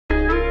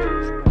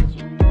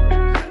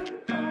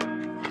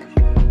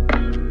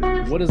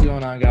What is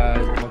going on,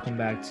 guys? Welcome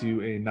back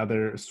to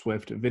another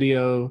Swift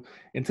video.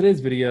 In today's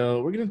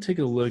video, we're going to take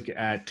a look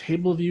at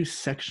TableView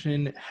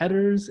section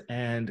headers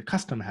and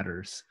custom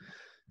headers.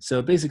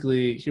 So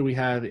basically, here we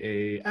have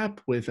an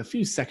app with a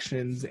few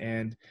sections,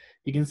 and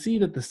you can see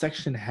that the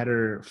section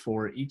header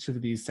for each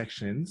of these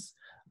sections,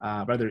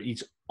 rather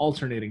each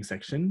alternating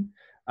section,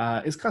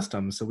 is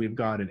custom. So we've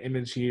got an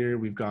image here,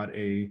 we've got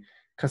a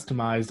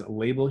customized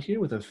label here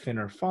with a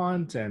thinner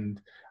font,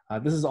 and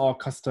this is all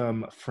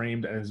custom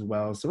framed as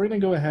well. So we're going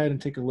to go ahead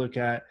and take a look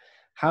at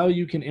how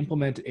you can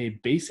implement a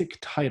basic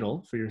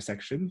title for your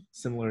section,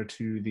 similar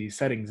to the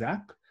settings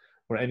app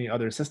or any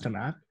other system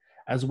app,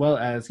 as well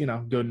as,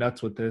 go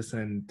nuts with this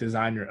and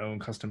design your own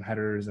custom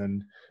headers,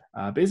 and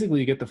basically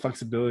you get the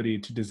flexibility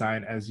to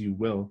design as you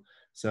will.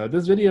 So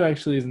this video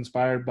actually is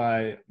inspired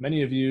by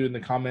many of you in the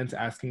comments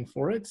asking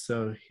for it.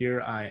 So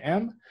here I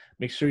am.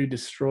 Make sure you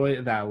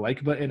destroy that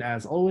like button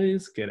as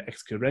always, get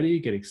Xcode ready,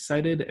 get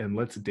excited, and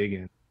let's dig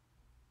in.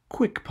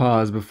 Quick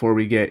pause before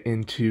we get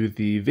into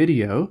the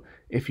video.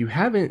 If you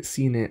haven't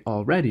seen it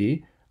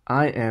already,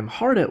 I am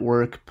hard at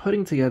work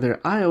putting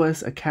together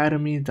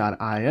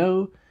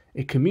iOSacademy.io,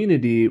 a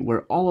community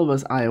where all of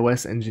us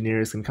iOS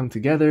engineers can come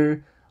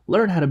together,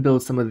 learn how to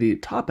build some of the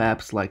top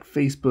apps like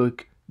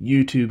Facebook,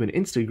 YouTube, and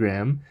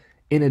Instagram,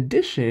 in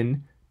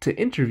addition to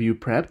interview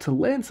prep to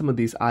land some of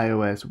these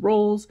iOS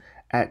roles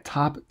at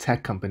top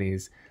tech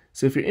companies.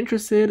 So if you're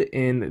interested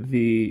in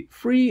the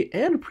free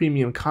and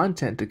premium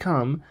content to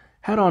come,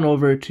 head on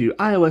over to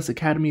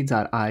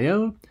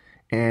iOSacademy.io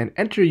and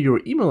enter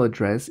your email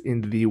address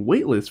in the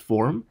waitlist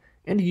form,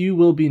 and you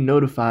will be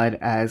notified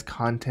as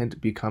content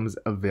becomes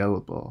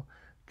available.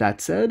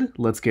 That said,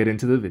 let's get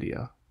into the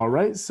video. All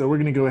right, so we're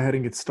going to go ahead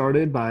and get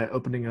started by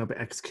opening up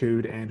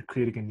Xcode and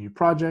creating a new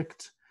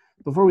project.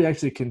 Before we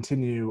actually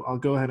continue, I'll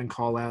go ahead and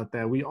call out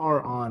that we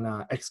are on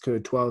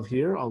Xcode 12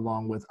 here,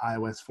 along with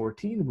iOS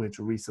 14, which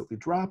recently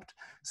dropped.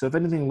 So if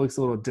anything looks a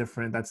little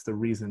different, that's the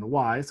reason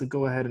why. So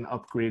go ahead and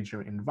upgrade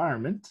your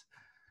environment.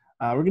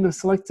 We're going to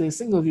select a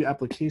single view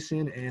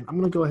application, and I'm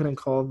going to go ahead and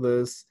call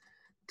this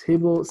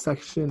table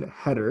section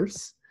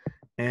headers.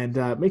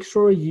 And make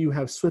sure you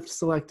have Swift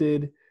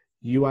selected,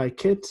 UI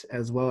kit,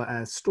 as well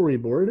as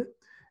storyboard.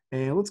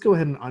 And let's go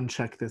ahead and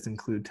uncheck this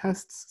include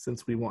tests,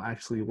 since we won't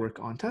actually work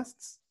on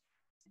tests.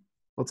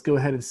 Let's go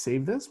ahead and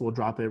save this. We'll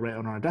drop it right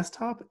on our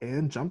desktop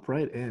and jump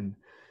right in.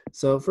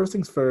 So first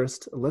things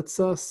first, let's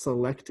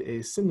select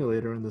a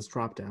simulator in this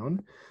dropdown.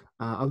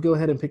 I'll go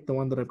ahead and pick the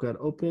one that I've got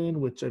open,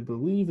 which I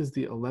believe is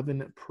the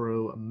 11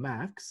 Pro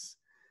Max.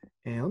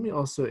 And let me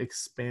also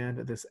expand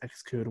this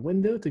Xcode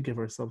window to give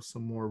ourselves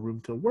some more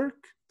room to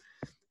work.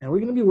 And we're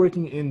going to be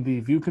working in the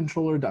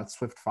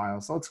Viewcontroller.Swift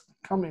file. So let's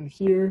come in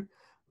here.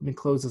 Let me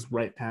close this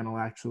right panel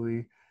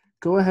actually.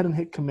 Go ahead and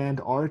hit Command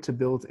R to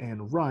build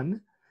and run.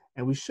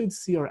 And we should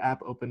see our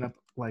app open up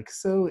like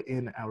so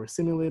in our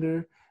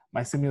simulator.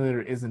 My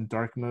simulator is in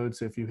dark mode,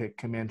 so if you hit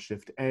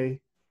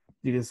Command-Shift-A,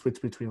 you can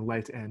switch between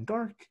light and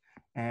dark.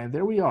 And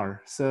there we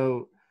are.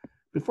 So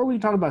before we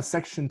talk about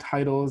section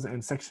titles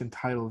and section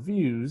title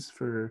views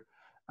for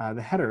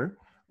the header,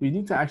 we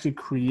need to actually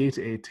create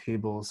a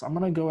table. So I'm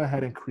going to go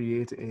ahead and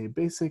create a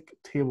basic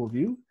table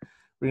view.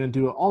 We're going to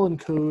do it all in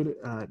code,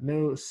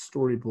 no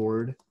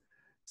storyboard.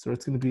 So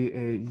it's going to be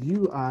a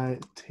UI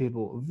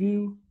table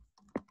view.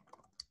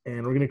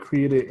 And we're going to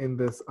create it in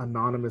this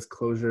anonymous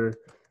closure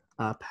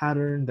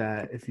pattern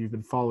that, if you've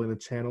been following the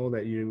channel,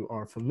 that you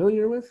are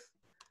familiar with.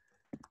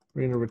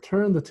 We're going to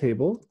return the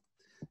table,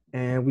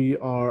 and we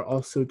are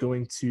also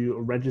going to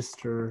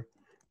register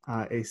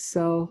a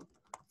cell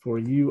for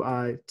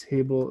UI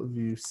table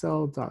view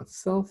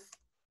cell.self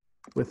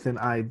with an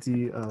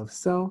ID of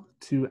cell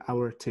to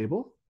our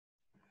table.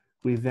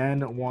 We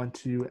then want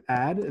to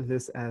add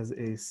this as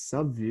a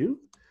subview.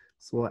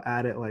 So we'll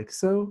add it like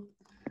so.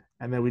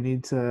 And then we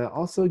need to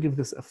also give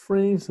this a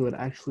frame so it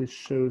actually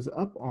shows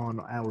up on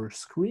our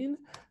screen.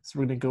 So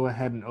we're going to go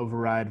ahead and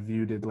override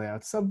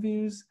view.layout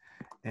subviews.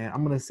 And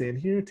I'm going to say in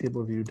here,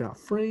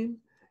 TableView.frame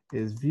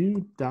is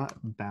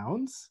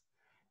view.bounds.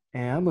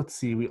 And let's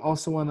see, we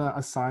also want to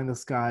assign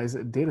this guy's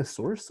data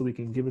source so we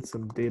can give it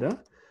some data.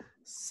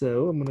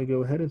 So I'm going to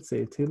go ahead and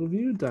say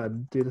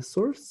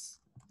TableView.dataSource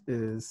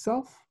is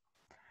self.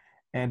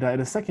 And in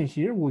a second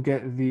here, we'll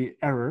get the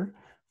error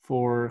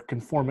for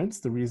conformance.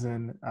 The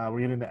reason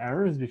we're getting the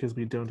error is because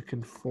we don't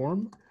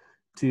conform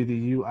to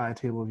the UI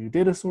table view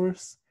data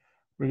source.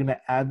 We're going to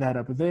add that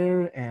up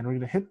there, and we're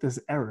going to hit this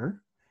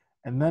error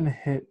and then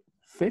hit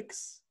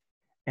fix,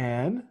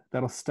 and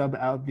that'll stub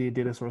out the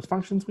data source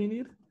functions we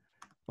need.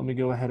 Let me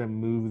go ahead and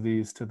move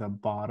these to the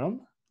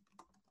bottom.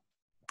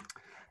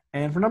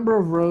 And for number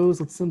of rows,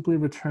 let's simply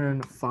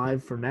return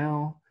 5 for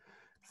now.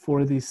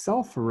 For the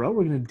cell for row,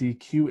 we're going to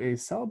dequeue a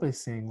cell by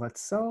saying let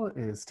cell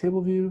is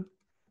table view,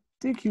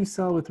 dequeue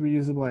cell with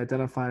reusable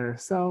identifier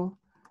cell,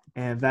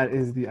 and that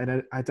is the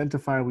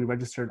identifier we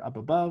registered up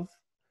above.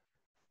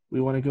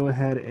 We want to go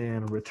ahead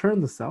and return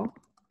the cell,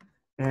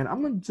 and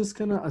I'm just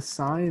going to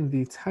assign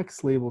the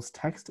text labels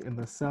text in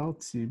the cell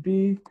to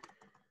be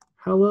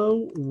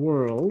hello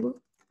world,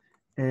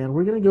 And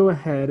we're going to go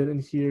ahead and in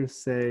here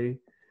say,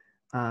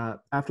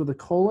 after the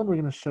colon, we're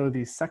going to show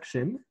the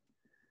section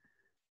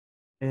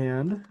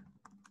and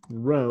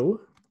row.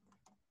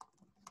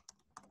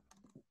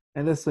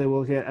 And this way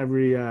we'll get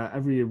every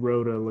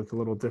row to look a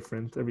little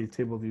different, every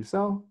table view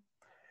cell.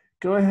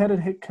 Go ahead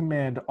and hit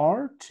Command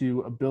R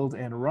to build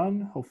and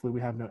run. Hopefully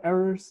we have no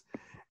errors.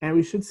 And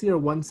we should see our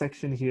one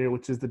section here,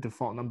 which is the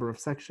default number of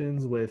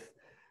sections with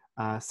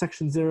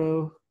section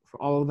 0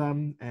 for all of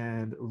them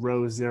and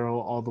row 0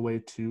 all the way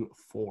to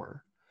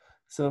 4.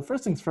 So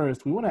first things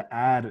first, we want to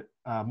add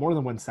more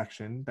than one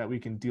section that we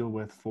can deal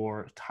with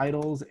for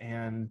titles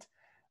and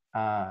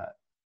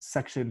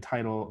section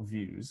title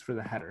views for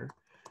the header.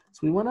 So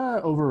we want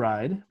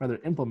to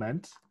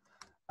implement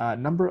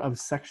number of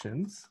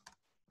sections.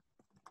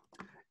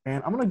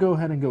 And I'm going to go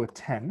ahead and go with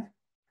 10.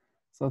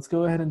 So let's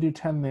go ahead and do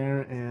 10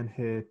 there and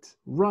hit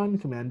run,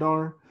 Command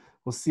R.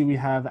 We'll see we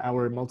have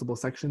our multiple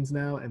sections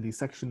now, and the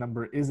section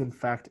number is in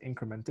fact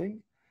incrementing.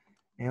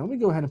 And let me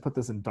go ahead and put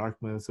this in dark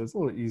mode so it's a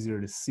little easier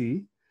to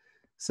see.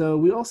 So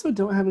we also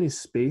don't have any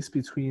space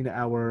between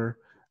our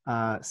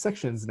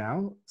sections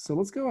now. So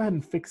let's go ahead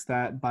and fix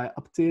that by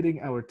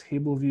updating our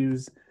table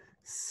views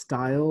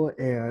style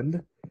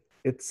and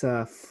its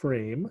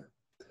frame.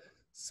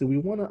 So we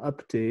want to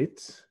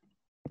update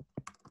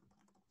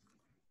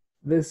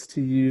this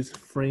to use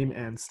frame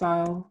and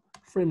style.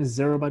 Frame is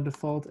 0 by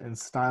default and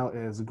style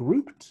is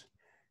grouped.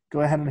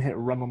 Go ahead and hit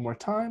run one more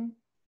time.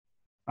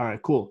 All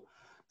right, cool.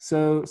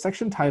 So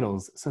section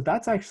titles. So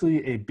that's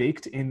actually a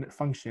baked in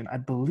function. I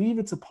believe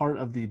it's a part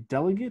of the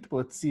delegate, but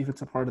let's see if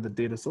it's a part of the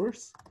data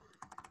source.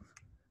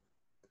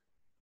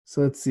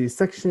 So let's see,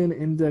 section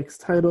index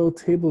title,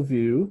 table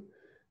view,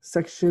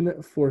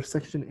 section for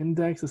section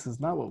index. This is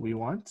not what we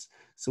want.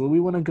 So what we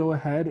want to go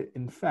ahead,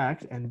 in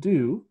fact, and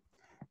do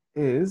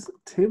is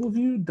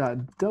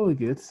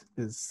TableView.delegate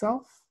is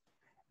self.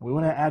 We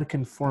want to add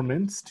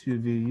conformance to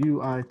the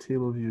UI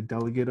TableView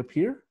delegate up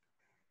here.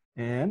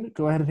 And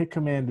go ahead and hit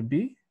Command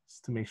B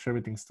just to make sure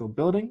everything's still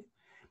building.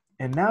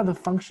 And now the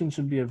function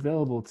should be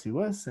available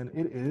to us, and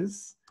it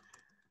is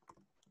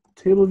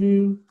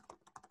TableView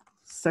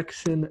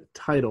section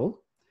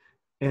title.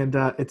 And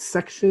it's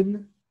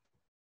section,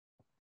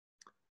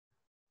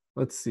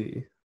 let's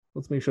see,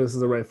 let's make sure this is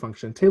the right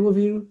function.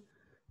 TableView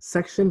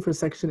section for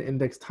section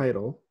index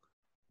title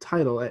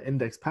at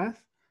index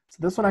path. So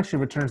this one actually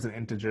returns an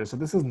integer. So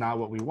this is not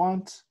what we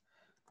want.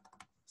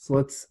 So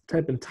let's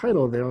type in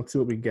title there. Let's see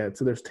what we get.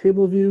 So there's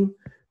table view,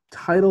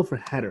 title for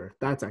header.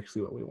 That's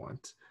actually what we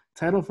want.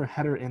 Title for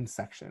header in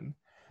section.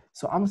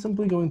 So I'm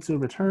simply going to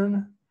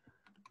return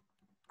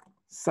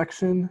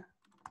section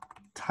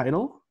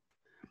title.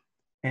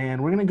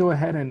 And we're going to go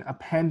ahead and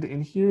append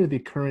in here the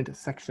current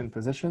section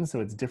position. So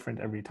it's different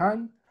every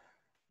time.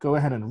 Go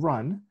ahead and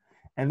run.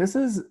 And this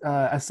is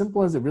as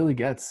simple as it really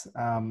gets.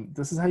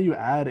 This is how you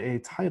add a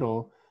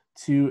title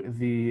to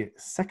the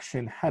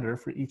section header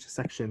for each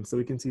section. So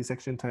we can see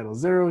section title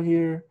 0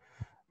 here.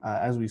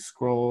 As we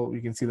scroll, we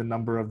can see the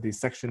number of the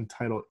section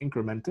title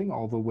incrementing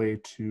all the way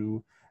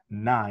to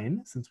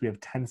 9, since we have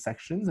 10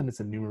 sections and it's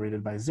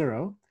enumerated by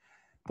 0.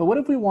 But what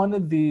if we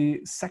wanted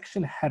the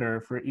section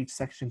header for each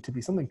section to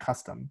be something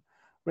custom?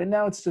 Right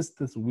now it's just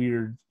this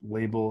weird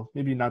label,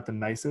 maybe not the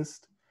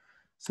nicest.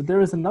 So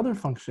there is another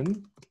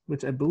function,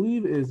 which I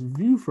believe is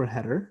view for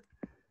header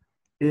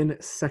in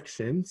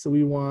section. So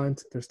we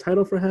want, there's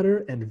title for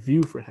header and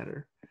view for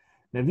header.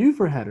 Now view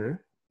for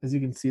header, as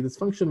you can see, this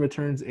function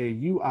returns a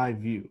UI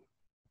view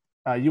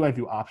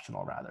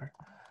optional rather.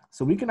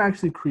 So we can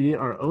actually create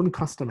our own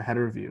custom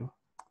header view.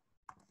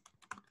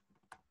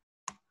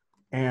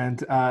 And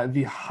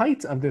the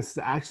height of this is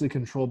actually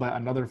controlled by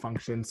another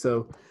function.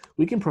 So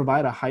we can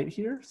provide a height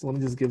here. So let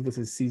me just give this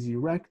a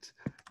cgrect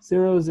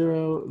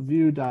 00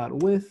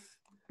 view.width,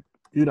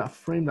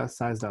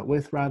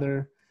 view.frame.size.width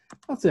rather.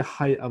 Let's say a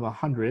height of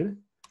 100.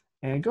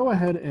 And go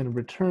ahead and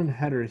return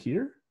header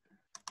here.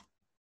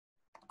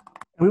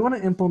 And we want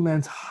to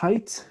implement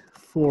height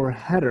for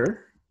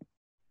header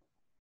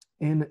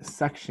in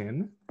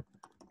section.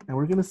 And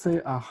we're going to say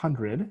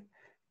 100.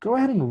 Go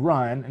ahead and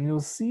run, and you'll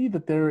see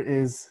that there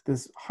is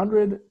this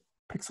 100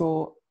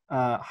 pixel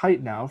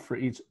height now for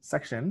each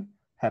section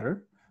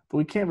header, but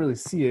we can't really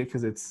see it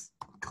because it's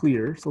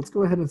clear. So let's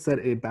go ahead and set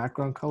a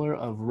background color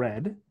of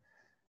red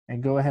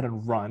and go ahead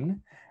and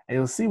run. And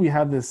you'll see we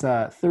have this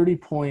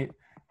 30-point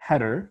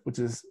header, which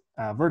is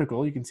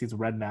vertical. You can see it's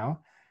red now.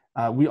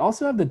 We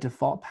also have the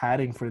default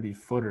padding for the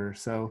footer.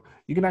 So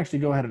you can actually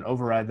go ahead and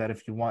override that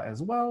if you want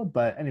as well.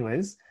 But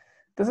anyways,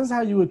 this is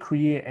how you would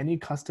create any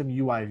custom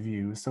UI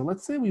view. So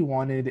let's say we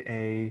wanted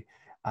a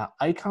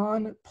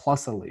icon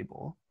plus a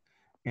label.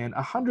 And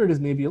 100 is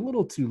maybe a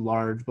little too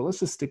large, but let's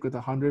just stick with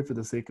 100 for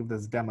the sake of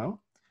this demo.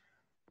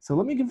 So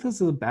let me give this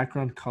a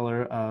background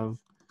color of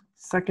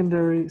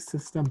secondary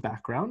system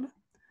background.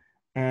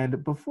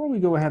 And before we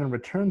go ahead and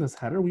return this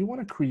header, we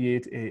want to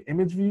create an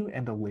image view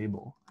and a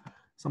label.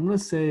 So I'm going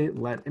to say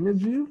let image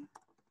view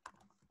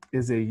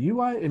is a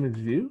UI image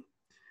view.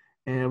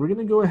 And we're going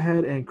to go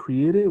ahead and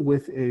create it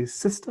with a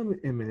system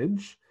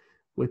image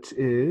which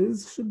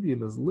is, should be in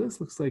this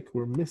list. Looks like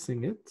we're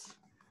missing it.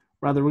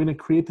 Rather, we're going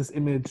to create this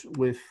image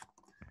with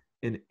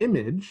an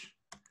image,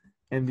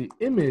 and the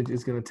image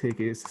is going to take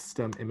a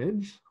system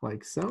image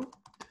like so.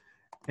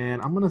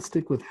 And I'm going to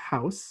stick with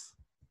house.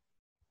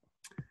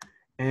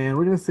 And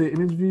we're going to say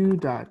image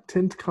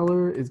view.tint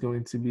color is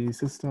going to be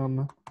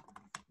system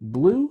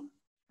blue.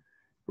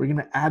 We're going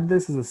to add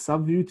this as a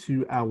subview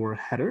to our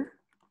header.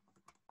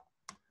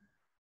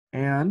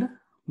 And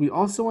we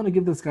also want to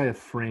give this guy a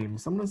frame.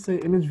 So I'm going to say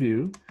image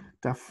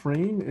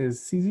view.frame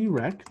is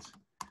czrect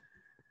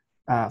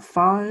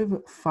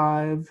 5,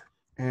 5,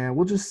 and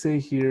we'll just say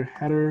here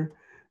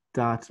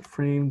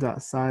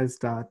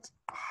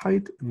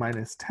header.frame.size.height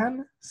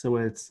 -10. So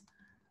it's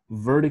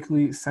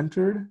vertically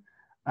centered,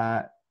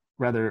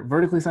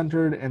 vertically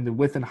centered, and the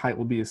width and height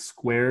will be a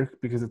square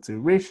because it's a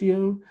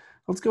ratio.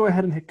 Let's go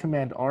ahead and hit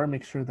Command R,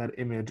 make sure that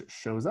image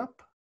shows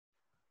up.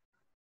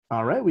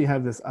 All right, we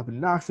have this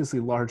obnoxiously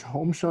large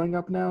home showing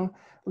up now.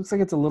 Looks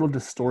like it's a little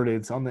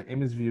distorted. So on the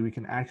image view, we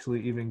can actually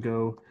even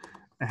go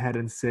ahead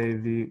and say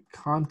the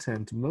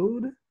content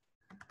mode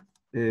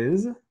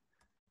is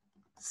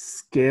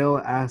scale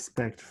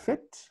aspect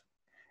fit.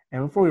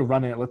 And before we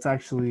run it, let's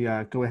actually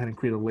go ahead and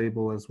create a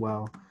label as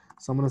well.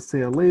 So I'm going to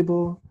say a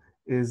label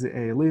is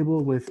a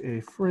label with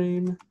a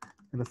frame,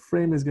 and the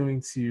frame is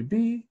going to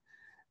be,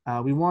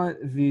 we want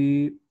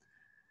the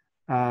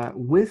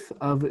width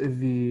of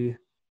the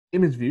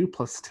image view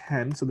plus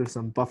 10, so there's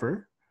some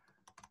buffer.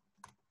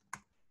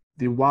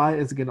 The Y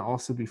is going to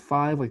also be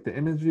 5, like the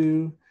image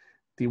view.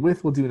 The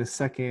width we'll do in a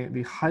second.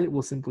 The height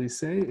we'll simply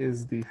say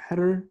is the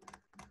header.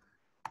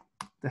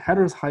 The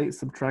header's height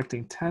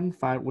subtracting 10,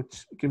 5,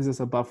 which gives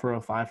us a buffer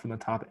of 5 from the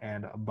top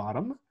and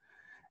bottom.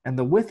 And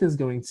the width is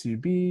going to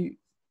be,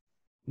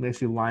 let me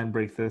actually line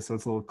break this so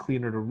it's a little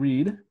cleaner to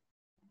read.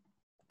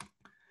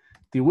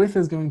 The width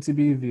is going to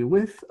be the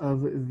width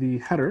of the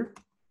header,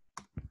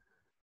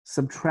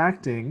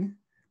 subtracting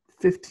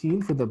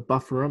 15 for the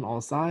buffer on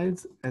all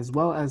sides, as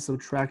well as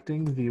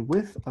subtracting the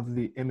width of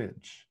the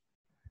image.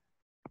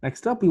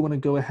 Next up, we want to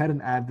go ahead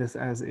and add this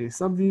as a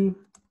subview,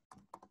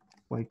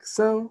 like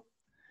so.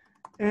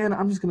 And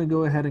I'm just going to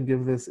go ahead and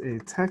give this a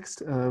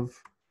text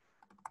of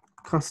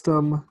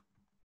custom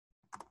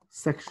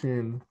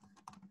section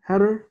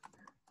header.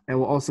 And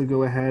we'll also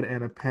go ahead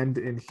and append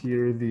in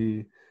here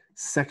the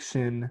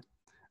section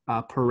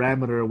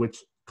parameter,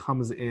 which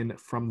comes in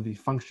from the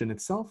function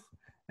itself.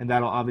 And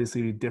that'll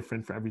obviously be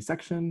different for every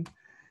section.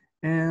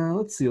 And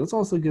let's see, let's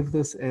also give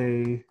this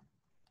a,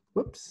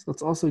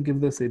 let's also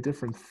give this a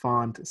different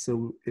font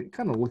so it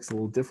kind of looks a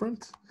little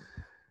different.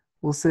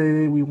 We'll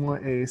say we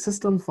want a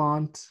system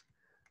font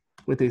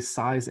with a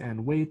size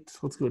and weight.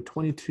 Let's go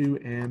 22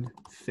 and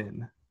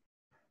thin.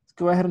 Let's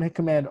go ahead and hit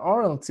Command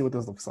R and let's see what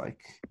this looks like.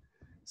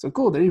 So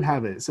cool, there you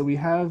have it. So we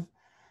have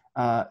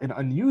an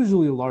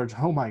unusually large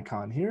home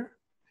icon here.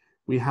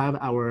 We have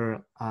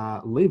our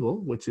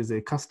label, which is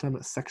a custom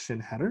section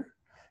header.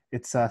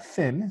 It's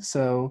thin,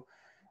 so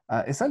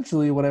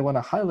essentially what I want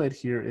to highlight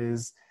here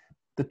is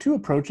the two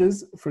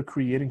approaches for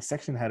creating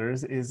section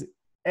headers is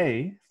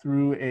A,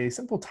 through a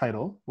simple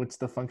title, which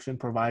the function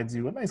provides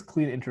you a nice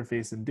clean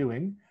interface in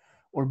doing,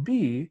 or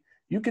B,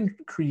 you can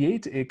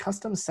create a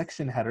custom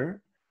section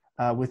header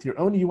with your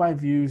own UI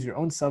views, your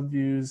own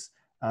subviews,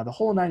 the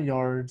whole 9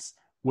 yards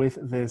with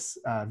this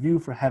view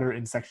for header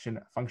in section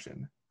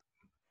function.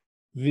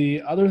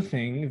 The other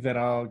thing that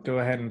I'll go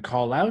ahead and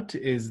call out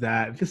is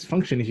that this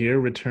function here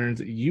returns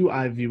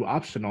UI view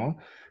optional,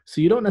 so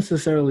you don't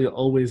necessarily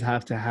always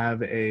have to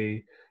have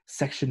a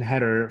section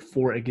header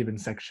for a given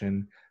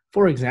section.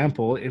 For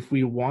example, if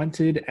we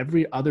wanted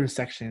every other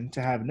section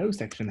to have no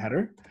section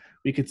header,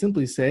 we could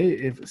simply say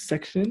if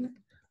section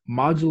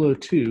modulo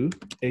 2,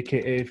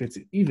 aka if it's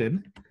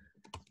even,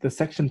 the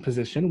section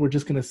position, we're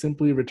just going to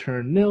simply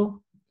return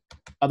nil.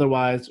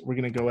 Otherwise, we're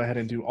going to go ahead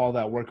and do all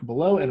that work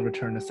below and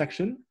return a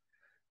section.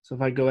 So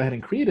if I go ahead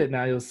and create it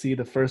now, you'll see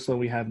the first one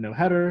we have no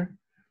header,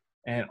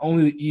 and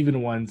only the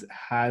even ones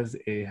has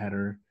a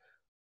header.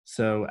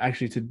 So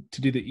actually to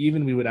do the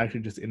even, we would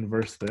actually just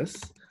inverse this.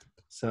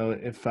 So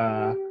if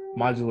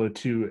modulo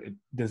 2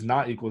 does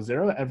not equal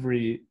 0,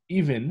 every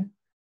even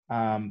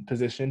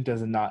position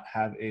does not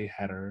have a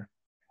header.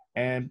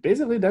 And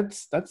basically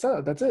that's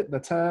it.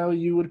 That's how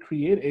you would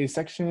create a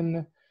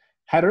section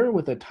header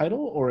with a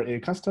title or a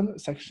custom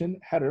section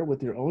header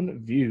with your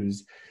own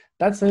views.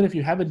 That said, if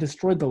you haven't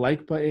destroyed the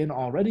like button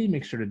already,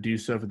 make sure to do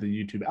so for the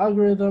YouTube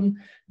algorithm.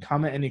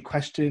 Comment any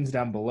questions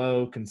down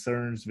below,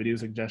 concerns, video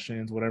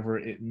suggestions, whatever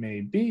it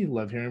may be.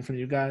 Love hearing from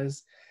you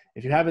guys.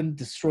 If you haven't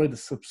destroyed the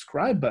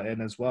subscribe button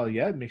as well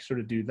yet, make sure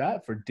to do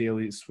that for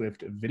daily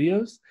Swift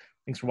videos.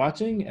 Thanks for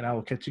watching, and I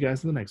will catch you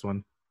guys in the next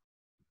one.